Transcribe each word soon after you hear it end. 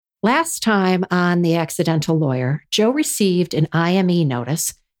Last time on The Accidental Lawyer, Joe received an IME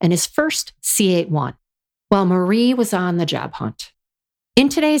notice and his first C81, while Marie was on the job hunt. In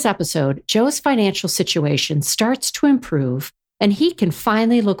today's episode, Joe's financial situation starts to improve, and he can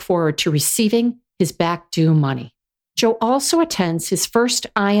finally look forward to receiving his back due money. Joe also attends his first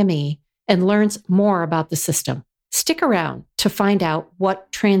IME and learns more about the system. Stick around to find out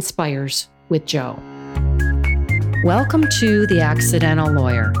what transpires with Joe. Welcome to The Accidental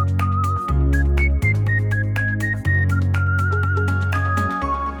Lawyer.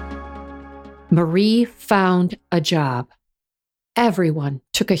 Marie found a job. Everyone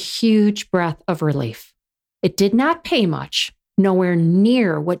took a huge breath of relief. It did not pay much, nowhere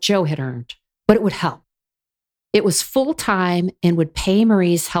near what Joe had earned, but it would help. It was full-time and would pay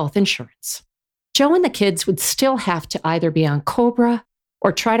Marie's health insurance. Joe and the kids would still have to either be on COBRA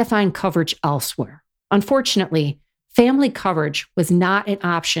or try to find coverage elsewhere. Unfortunately, family coverage was not an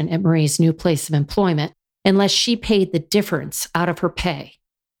option at Marie's new place of employment unless she paid the difference out of her pay.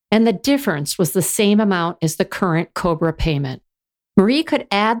 And the difference was the same amount as the current COBRA payment. Marie could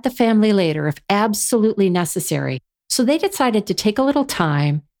add the family later if absolutely necessary, so they decided to take a little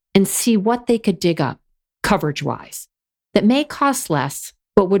time and see what they could dig up, coverage-wise, that may cost less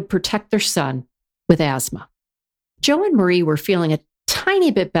but would protect their son with asthma. Joe and Marie were feeling a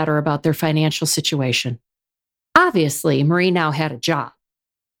tiny bit better about their financial situation. Obviously, Marie now had a job,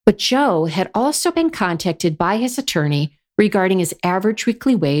 but Joe had also been contacted by his attorney regarding his average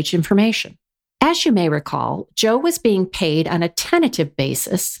weekly wage information. As you may recall, Joe was being paid on a tentative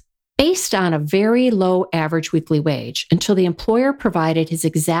basis based on a very low average weekly wage until the employer provided his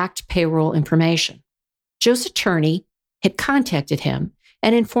exact payroll information. Joe's attorney had contacted him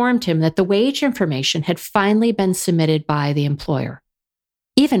and informed him that the wage information had finally been submitted by the employer.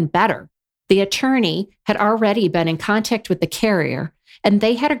 Even better, the attorney had already been in contact with the carrier, and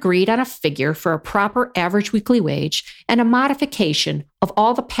they had agreed on a figure for a proper average weekly wage and a modification of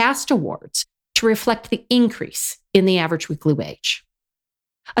all the past awards to reflect the increase in the average weekly wage.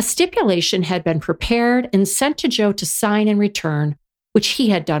 A stipulation had been prepared and sent to Joe to sign and return, which he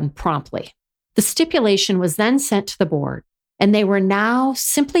had done promptly. The stipulation was then sent to the board, and they were now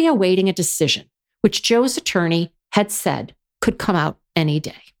simply awaiting a decision, which Joe's attorney had said could come out any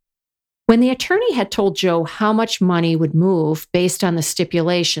day. When the attorney had told Joe how much money would move based on the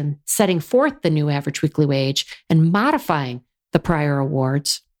stipulation, setting forth the new average weekly wage and modifying the prior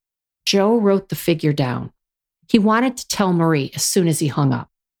awards, Joe wrote the figure down. He wanted to tell Marie as soon as he hung up.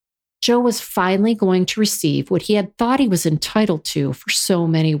 Joe was finally going to receive what he had thought he was entitled to for so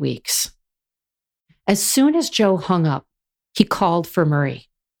many weeks. As soon as Joe hung up, he called for Marie.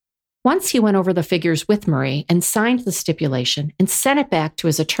 Once he went over the figures with Marie and signed the stipulation and sent it back to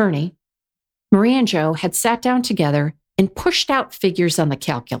his attorney, Marie and Joe had sat down together and pushed out figures on the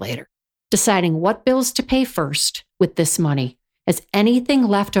calculator, deciding what bills to pay first with this money, as anything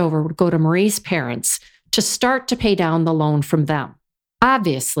left over would go to Marie's parents to start to pay down the loan from them.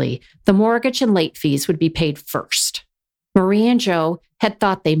 Obviously, the mortgage and late fees would be paid first. Marie and Joe had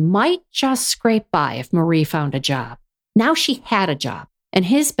thought they might just scrape by if Marie found a job. Now she had a job, and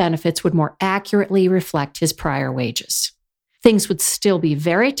his benefits would more accurately reflect his prior wages. Things would still be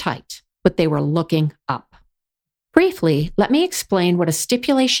very tight, but they were looking up. Briefly, let me explain what a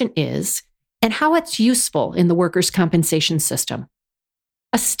stipulation is and how it's useful in the workers' compensation system.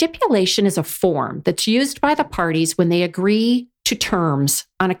 A stipulation is a form that's used by the parties when they agree to terms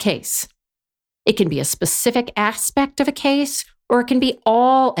on a case. It can be a specific aspect of a case, or it can be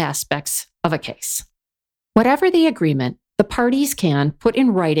all aspects of a case. Whatever the agreement, the parties can put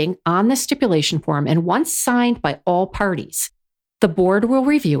in writing on the stipulation form, and once signed by all parties, the board will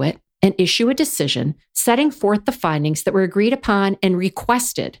review it and issue a decision setting forth the findings that were agreed upon and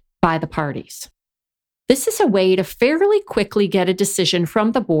requested by the parties. This is a way to fairly quickly get a decision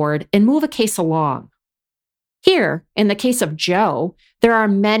from the board and move a case along. Here, in the case of Joe, there are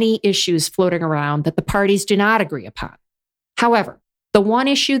many issues floating around that the parties do not agree upon. However, the one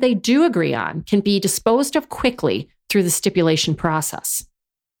issue they do agree on can be disposed of quickly through the stipulation process.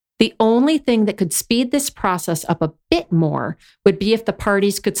 The only thing that could speed this process up a bit more would be if the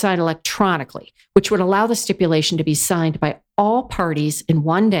parties could sign electronically, which would allow the stipulation to be signed by all parties in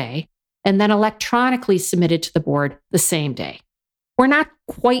one day and then electronically submitted to the board the same day. We're not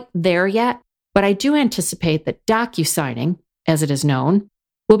quite there yet, but I do anticipate that docu-signing, as it is known,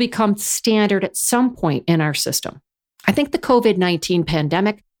 will become standard at some point in our system. I think the COVID-19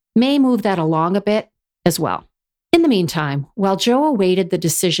 pandemic may move that along a bit as well. In the meantime, while Joe awaited the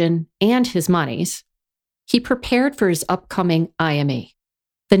decision and his monies, he prepared for his upcoming IME.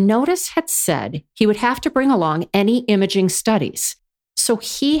 The notice had said he would have to bring along any imaging studies, So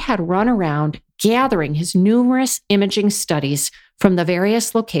he had run around gathering his numerous imaging studies from the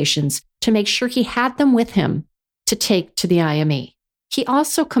various locations to make sure he had them with him to take to the IME. He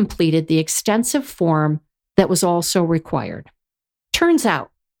also completed the extensive form that was also required. Turns out,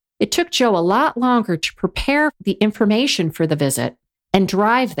 it took Joe a lot longer to prepare the information for the visit and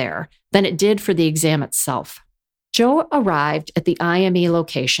drive there than it did for the exam itself. Joe arrived at the IME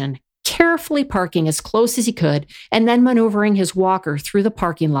location, carefully parking as close as he could and then maneuvering his walker through the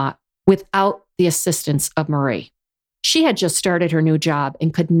parking lot without the assistance of Marie. She had just started her new job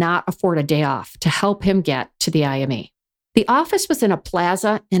and could not afford a day off to help him get to the IME. The office was in a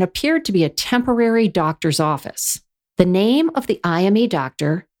plaza and appeared to be a temporary doctor's office. The name of the IME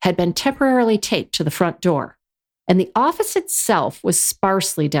doctor had been temporarily taped to the front door, and the office itself was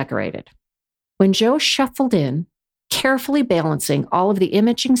sparsely decorated. When Joe shuffled in, carefully balancing all of the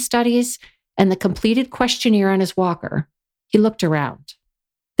imaging studies and the completed questionnaire on his walker, he looked around.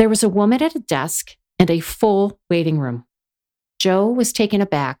 There was a woman at a desk and a full waiting room. Joe was taken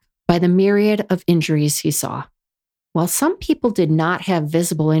aback by the myriad of injuries he saw. While some people did not have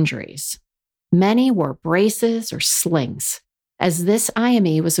visible injuries, many wore braces or slings, as this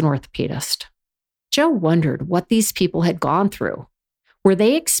IME was an orthopedist. Joe wondered what these people had gone through. Were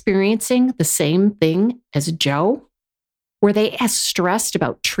they experiencing the same thing as Joe? Were they as stressed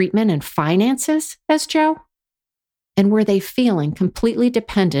about treatment and finances as Joe? And were they feeling completely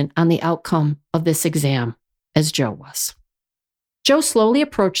dependent on the outcome of this exam as Joe was? Joe slowly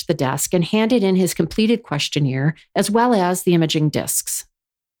approached the desk and handed in his completed questionnaire as well as the imaging discs.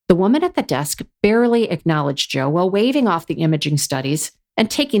 The woman at the desk barely acknowledged Joe while waving off the imaging studies and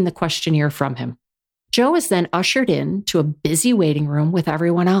taking the questionnaire from him. Joe was then ushered in to a busy waiting room with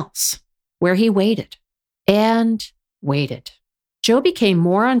everyone else, where he waited and waited. Joe became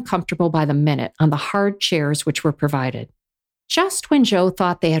more uncomfortable by the minute on the hard chairs which were provided. Just when Joe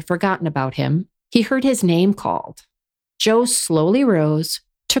thought they had forgotten about him, he heard his name called. Joe slowly rose,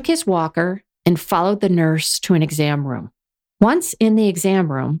 took his walker, and followed the nurse to an exam room. Once in the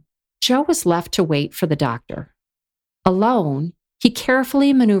exam room, Joe was left to wait for the doctor. Alone, he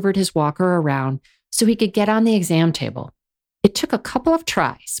carefully maneuvered his walker around so he could get on the exam table. It took a couple of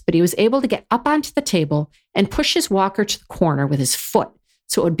tries, but he was able to get up onto the table and push his walker to the corner with his foot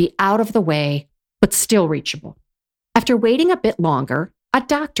so it would be out of the way, but still reachable. After waiting a bit longer, a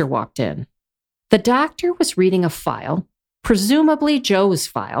doctor walked in. The doctor was reading a file, presumably Joe's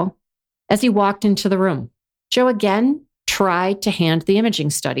file, as he walked into the room. Joe again tried to hand the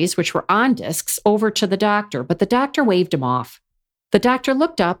imaging studies, which were on discs, over to the doctor, but the doctor waved him off. The doctor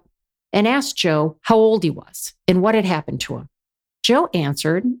looked up and asked Joe how old he was and what had happened to him. Joe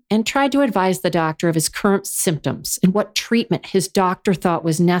answered and tried to advise the doctor of his current symptoms and what treatment his doctor thought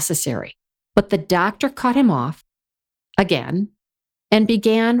was necessary. But the doctor cut him off again and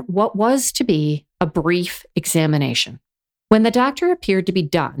began what was to be a brief examination. When the doctor appeared to be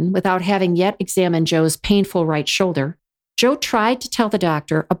done without having yet examined Joe's painful right shoulder, Joe tried to tell the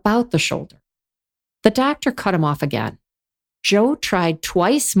doctor about the shoulder. The doctor cut him off again. Joe tried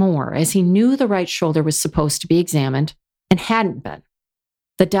twice more as he knew the right shoulder was supposed to be examined and hadn't been.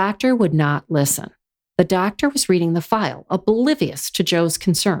 The doctor would not listen. The doctor was reading the file, oblivious to Joe's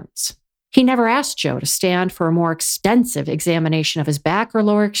concerns. He never asked Joe to stand for a more extensive examination of his back or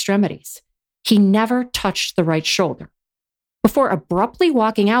lower extremities. He never touched the right shoulder. Before abruptly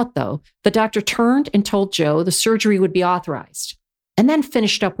walking out, though, the doctor turned and told Joe the surgery would be authorized, and then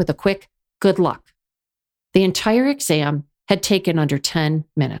finished up with a quick, "Good luck." The entire exam had taken under 10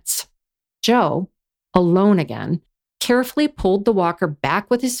 minutes. Joe, alone again, carefully pulled the walker back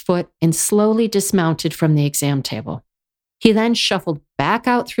with his foot and slowly dismounted from the exam table. He then shuffled back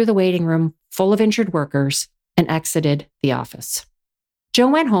out through the waiting room full of injured workers and exited the office. Joe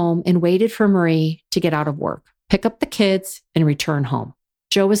went home and waited for Marie to get out of work, pick up the kids, and return home.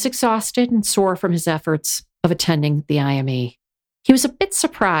 Joe was exhausted and sore from his efforts of attending the IME. He was a bit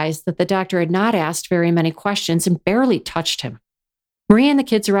surprised that the doctor had not asked very many questions and barely touched him. Marie and the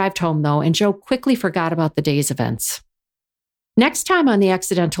kids arrived home, though, and Joe quickly forgot about the day's events. Next time on The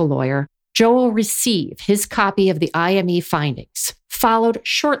Accidental Lawyer, Joe will receive his copy of the IME findings, followed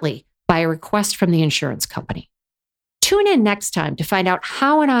shortly by a request from the insurance company. Tune in next time to find out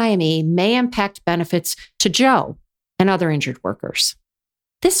how an IME may impact benefits to Joe and other injured workers.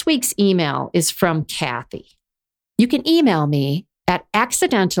 This week's email is from Kathy. You can email me at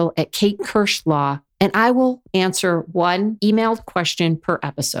accidental@KateKirschLaw, and I will answer one emailed question per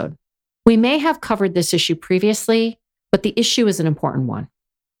episode. We may have covered this issue previously, but the issue is an important one.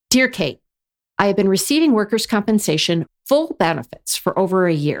 Dear Kate, I have been receiving workers' compensation full benefits for over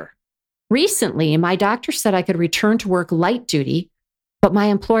a year. Recently, my doctor said I could return to work light duty, but my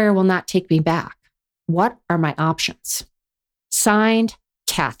employer will not take me back. What are my options? Signed,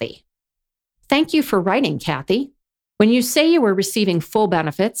 Kathy. Thank you for writing, Kathy. When you say you were receiving full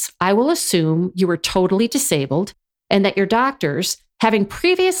benefits, I will assume you were totally disabled and that your doctors, having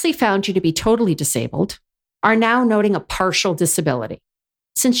previously found you to be totally disabled, are now noting a partial disability.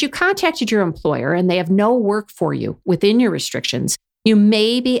 Since you contacted your employer and they have no work for you within your restrictions, you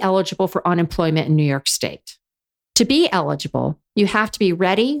may be eligible for unemployment in New York State. To be eligible, you have to be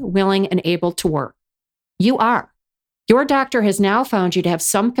ready, willing, and able to work. You are. Your doctor has now found you to have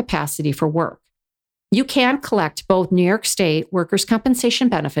some capacity for work. You can collect both New York State workers' compensation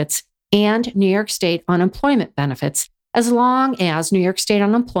benefits and New York State unemployment benefits as long as New York State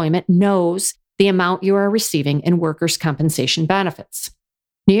unemployment knows the amount you are receiving in workers' compensation benefits.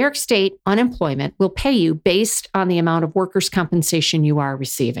 New York State unemployment will pay you based on the amount of workers' compensation you are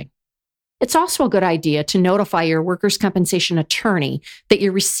receiving. It's also a good idea to notify your workers' compensation attorney that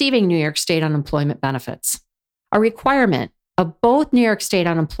you're receiving New York State unemployment benefits. A requirement of both New York State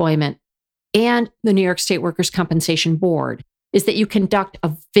unemployment and the New York State Workers' Compensation Board is that you conduct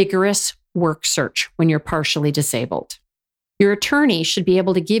a vigorous work search when you're partially disabled. Your attorney should be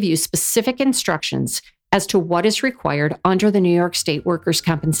able to give you specific instructions as to what is required under the New York State Workers'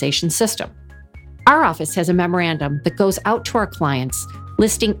 Compensation System. Our office has a memorandum that goes out to our clients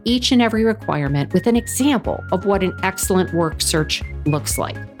listing each and every requirement with an example of what an excellent work search looks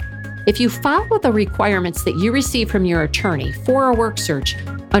like. If you follow the requirements that you receive from your attorney for a work search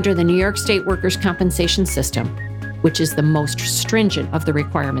under the New York State Workers' Compensation System, which is the most stringent of the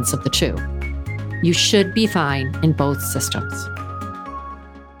requirements of the two, you should be fine in both systems.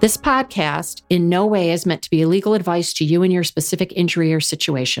 This podcast in no way is meant to be legal advice to you in your specific injury or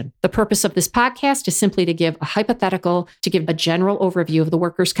situation. The purpose of this podcast is simply to give a hypothetical, to give a general overview of the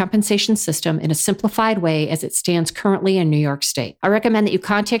workers' compensation system in a simplified way as it stands currently in New York State. I recommend that you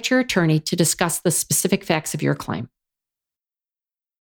contact your attorney to discuss the specific facts of your claim.